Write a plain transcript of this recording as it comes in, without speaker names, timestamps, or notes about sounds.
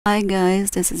Hi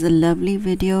guys, this is a lovely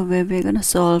video where we're going to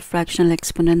solve fractional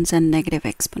exponents and negative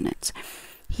exponents.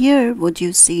 Here what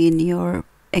you see in your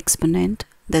exponent,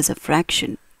 there's a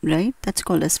fraction, right? That's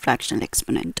called as fractional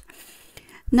exponent.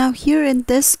 Now here in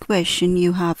this question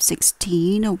you have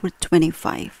 16 over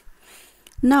 25.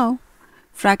 Now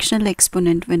fractional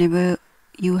exponent, whenever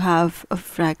you have a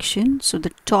fraction, so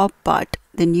the top part,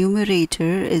 the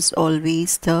numerator is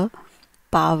always the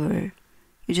power.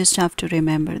 You just have to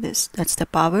remember this. That's the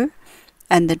power,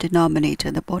 and the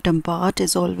denominator, the bottom part,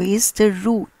 is always the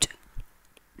root.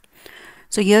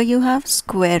 So here you have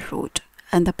square root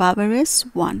and the power is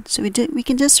 1. So we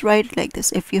can just write it like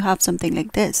this. If you have something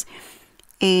like this,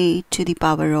 a to the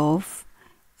power of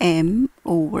m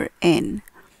over n.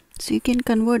 So you can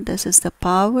convert this as the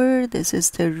power, this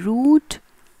is the root.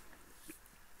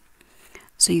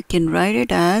 So you can write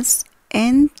it as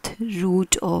nth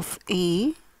root of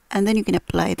a, and then you can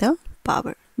apply the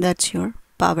power. That's your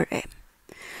power m.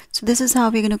 So this is how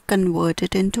we're going to convert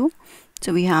it into.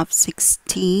 So we have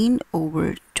 16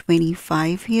 over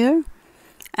 25 here.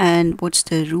 And what's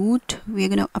the root we're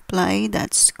going to apply?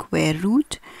 That's square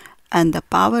root. And the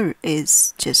power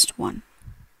is just 1.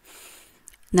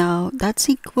 Now that's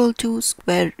equal to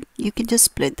square. You can just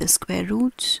split the square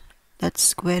roots. That's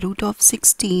square root of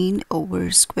 16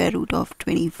 over square root of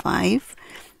 25.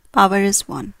 Power is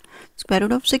 1. Square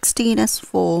root of 16 is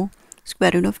 4,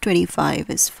 square root of 25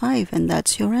 is 5, and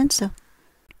that's your answer.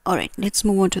 Alright, let's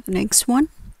move on to the next one.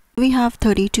 We have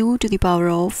 32 to the power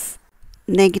of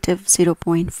negative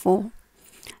 0.4.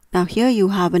 Now here you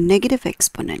have a negative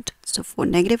exponent. So for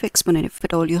negative exponent, if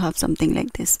at all you have something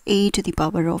like this, a to the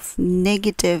power of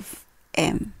negative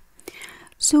m.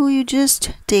 So you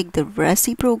just take the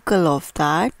reciprocal of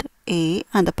that, a,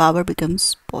 and the power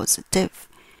becomes positive.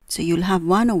 So you'll have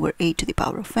 1 over a to the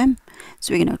power of m.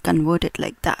 So we're going to convert it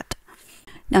like that.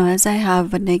 Now as I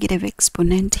have a negative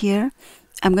exponent here,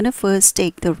 I'm going to first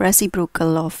take the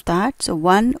reciprocal of that. So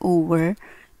 1 over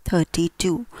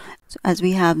 32. So as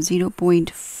we have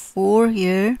 0.4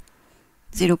 here,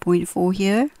 0.4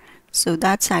 here. So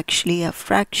that's actually a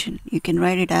fraction. You can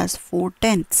write it as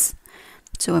 4/10.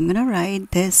 So I'm going to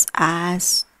write this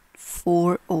as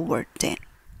 4 over 10.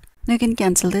 Now you can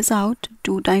cancel this out.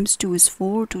 2 times 2 is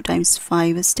 4, 2 times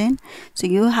 5 is 10. So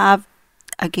you have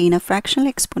again a fractional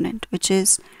exponent, which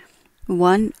is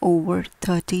 1 over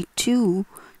 32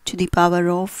 to the power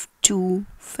of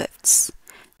 2/5.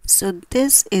 So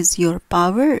this is your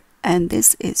power and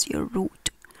this is your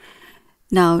root.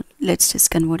 Now let's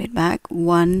just convert it back.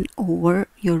 1 over,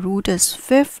 your root is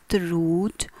 5th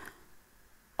root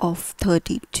of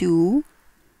 32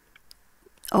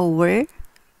 over,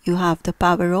 you have the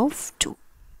power of 2.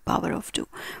 Power of 2.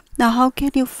 Now how can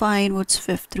you find what's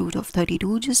 5th root of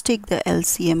 32? Just take the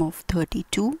LCM of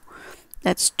 32.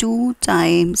 That's 2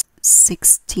 times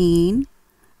 16,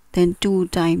 then 2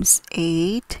 times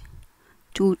 8,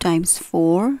 2 times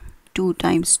 4, 2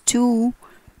 times 2,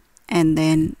 and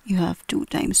then you have 2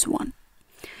 times 1.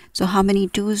 So how many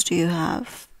 2's do you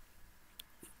have?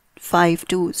 5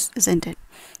 2's, isn't it?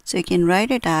 So you can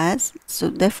write it as, so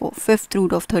therefore 5th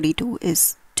root of 32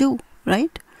 is 2,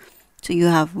 right? So you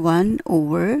have 1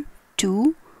 over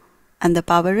 2 and the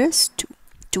power is 2,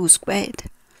 2 squared.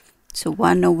 So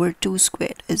 1 over 2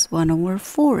 squared is 1 over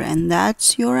 4, and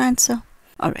that's your answer.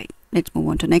 Alright, let's move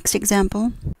on to next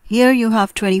example. Here you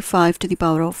have 25 to the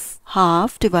power of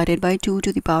half divided by 2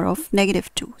 to the power of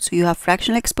negative 2. So you have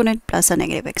fractional exponent plus a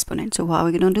negative exponent. So how are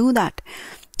we going to do that?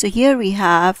 So here we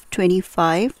have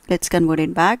 25. Let's convert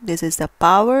it back. This is the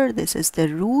power, this is the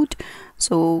root.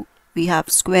 So we have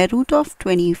square root of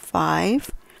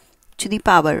 25 to the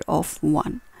power of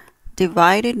 1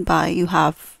 divided by, you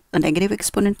have a negative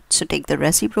exponent, so take the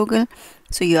reciprocal.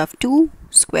 So you have 2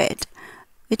 squared,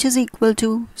 which is equal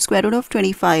to square root of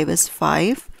 25 is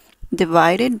 5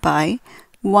 divided by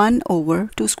 1 over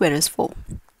 2 square is 4.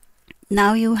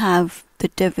 Now you have the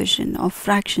division of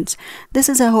fractions. This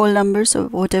is a whole number, so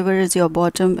whatever is your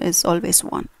bottom is always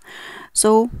 1.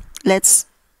 So let's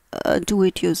do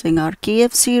it using our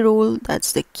KFC rule.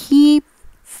 That's the keep,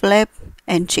 flip,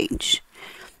 and change.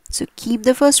 So keep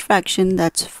the first fraction,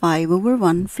 that's 5 over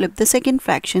 1. Flip the second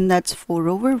fraction, that's 4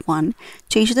 over 1.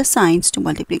 Change the signs to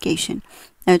multiplication.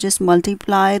 Now just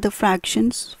multiply the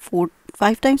fractions.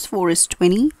 5 times 4 is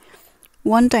 20.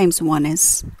 1 times 1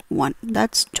 is 1.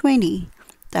 That's 20.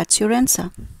 That's your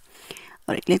answer.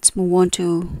 Alright, let's move on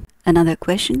to another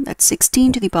question. That's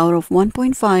 16 to the power of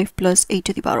 1.5 plus 8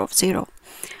 to the power of 0.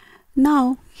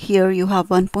 Now here you have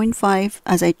 1.5.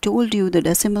 As I told you, the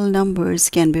decimal numbers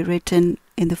can be written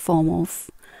in the form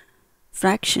of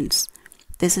fractions.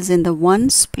 This is in the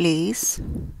ones place.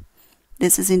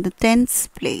 this is in the tens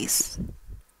place.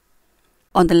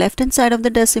 On the left hand side of the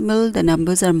decimal, the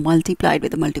numbers are multiplied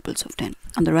with the multiples of 10.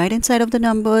 On the right hand side of the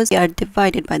numbers, they are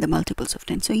divided by the multiples of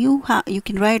 10. So you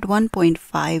can write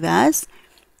 1.5 as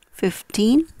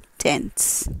 15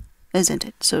 tenths, isn't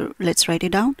it? So let's write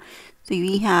it down. So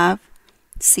we have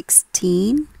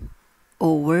 16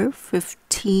 over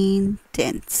 15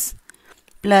 tenths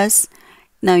plus,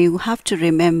 now you have to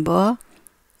remember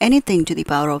anything to the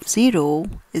power of 0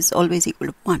 is always equal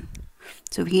to 1.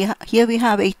 So here we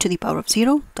have 8 to the power of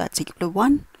 0, that's equal to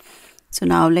 1. So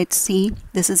now let's see,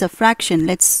 this is a fraction.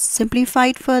 Let's simplify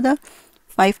it further.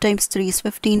 5 times 3 is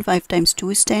 15, 5 times 2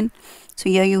 is 10. So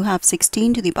here you have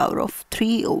 16 to the power of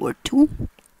 3 over 2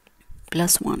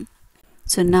 plus 1.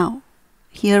 So now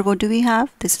here what do we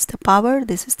have? This is the power,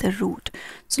 this is the root.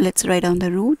 So let's write down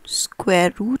the root.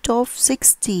 Square root of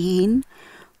 16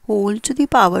 whole to the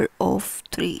power of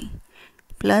 3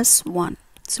 plus 1.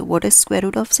 So what is square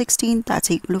root of 16? That's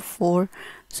equal to 4.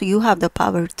 So you have the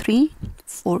power 3,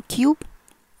 4 cube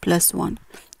plus 1.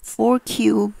 4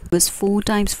 cube is 4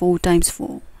 times 4 times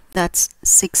 4. That's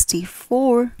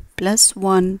 64 plus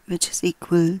 1, which is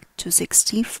equal to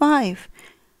 65.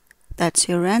 That's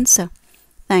your answer.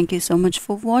 Thank you so much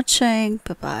for watching.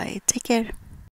 Bye-bye. Take care.